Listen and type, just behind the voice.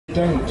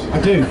Don't. I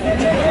do. You don't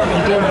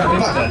think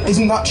that.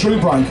 Isn't that true,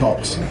 Brian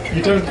Cox?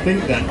 You don't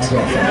think that.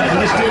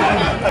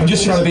 I'm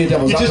just trying to be a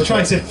devil's advocate. You're just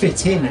trying to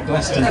fit in at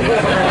Glastonbury.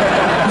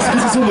 It's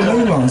because it's all the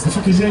ley lines, the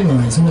fucking ley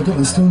lines. Oh, I've got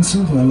the stone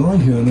circle, I lie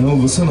here, and then all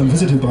of a sudden I'm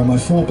visited by my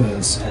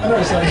forebears. I know,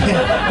 it's like,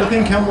 I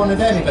think I'm one of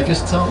them if I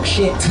just talk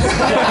shit.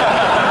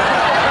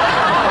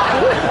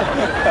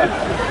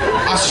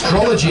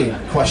 Astrology,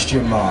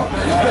 question mark.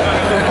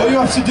 All you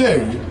have to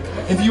do,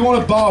 if you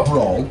want a bar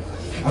brawl,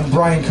 and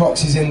Brian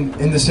Cox is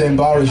in the same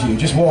bar as you,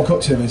 just walk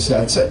up to him and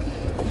say, I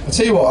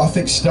tell you what, I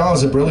think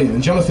stars are brilliant,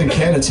 and Jonathan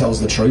Caner tells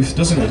the truth,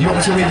 doesn't he? You want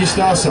me to read your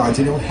star signs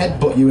and he'll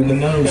headbutt you in the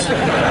nose.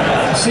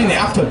 I've seen it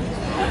happen.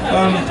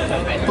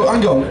 But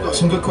hang on, we've got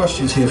some good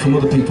questions here from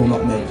other people,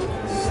 not me.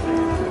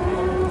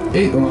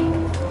 Eat them.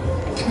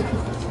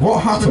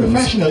 What happens?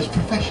 It's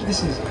professional,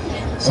 this is...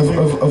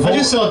 I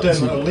just saw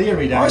Dermot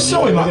O'Leary down. I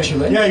saw him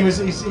actually. Yeah, he's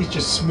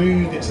just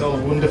smooth, it's all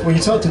wonderful. When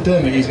you talk to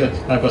Dermot, he's got,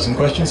 I've got some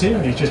questions here,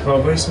 and he's just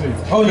probably smooth.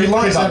 Oh, you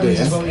like that, Evans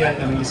as well, yeah,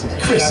 I mean, this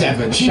is... Chris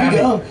Evans, here we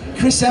go.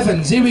 Chris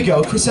Evans, here we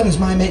go. Chris Evans,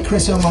 my mate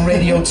Chris, I'm on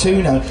Radio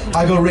 2 now.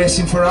 I go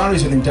racing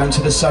Ferraris with him down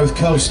to the south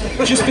coast.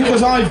 Just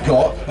because I've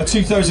got a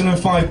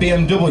 2005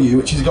 BMW,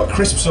 which has got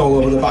crisps all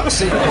over the back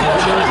seat for my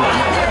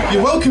children.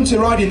 You're welcome to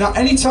ride in that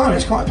any time,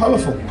 it's quite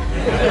powerful.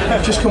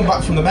 I've just come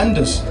back from the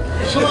Menders.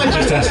 Shall I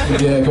just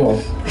ask you? Yeah, go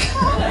on.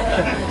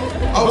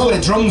 I'll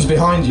play drums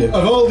behind you.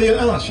 Of all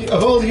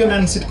the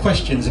unanswered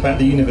questions about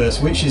the universe,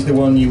 which is the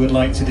one you would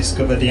like to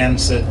discover the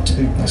answer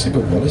to? That's a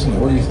good one, isn't it?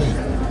 What do you think?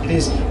 It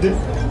is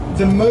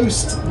the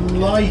most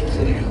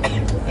likely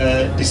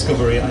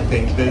discovery, I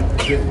think,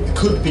 that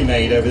could be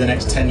made over the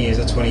next 10 years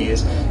or 20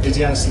 years is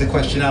the answer to the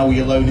question, are we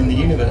alone in the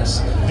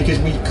universe? Because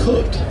we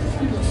could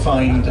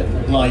find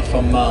life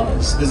on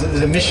Mars.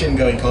 There's a mission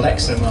going called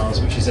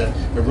ExoMars, which is a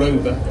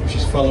rover, which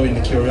is following the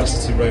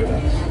Curiosity rover,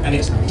 and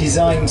it's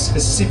designed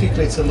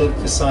specifically to look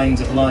for signs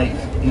of life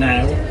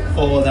now,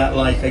 or that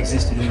life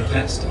existed in the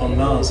past on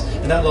Mars.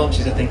 And that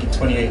launches, I think, in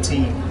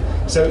 2018.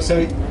 So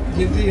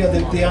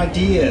the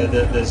idea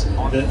that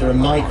there are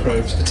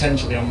microbes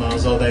potentially on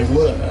Mars, or they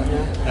were,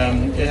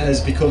 it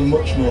has become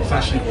much more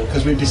fashionable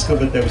because we've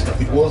discovered there was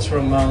liquid water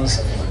on Mars.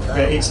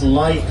 It's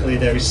likely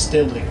there is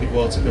still liquid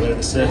water below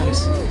the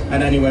surface,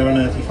 and anywhere on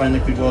Earth you find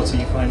liquid water,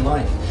 you find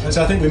life.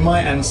 So I think we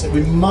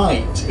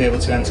might be able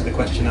to answer the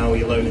question, are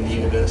we alone in the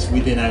universe,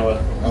 within our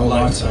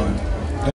lifetime.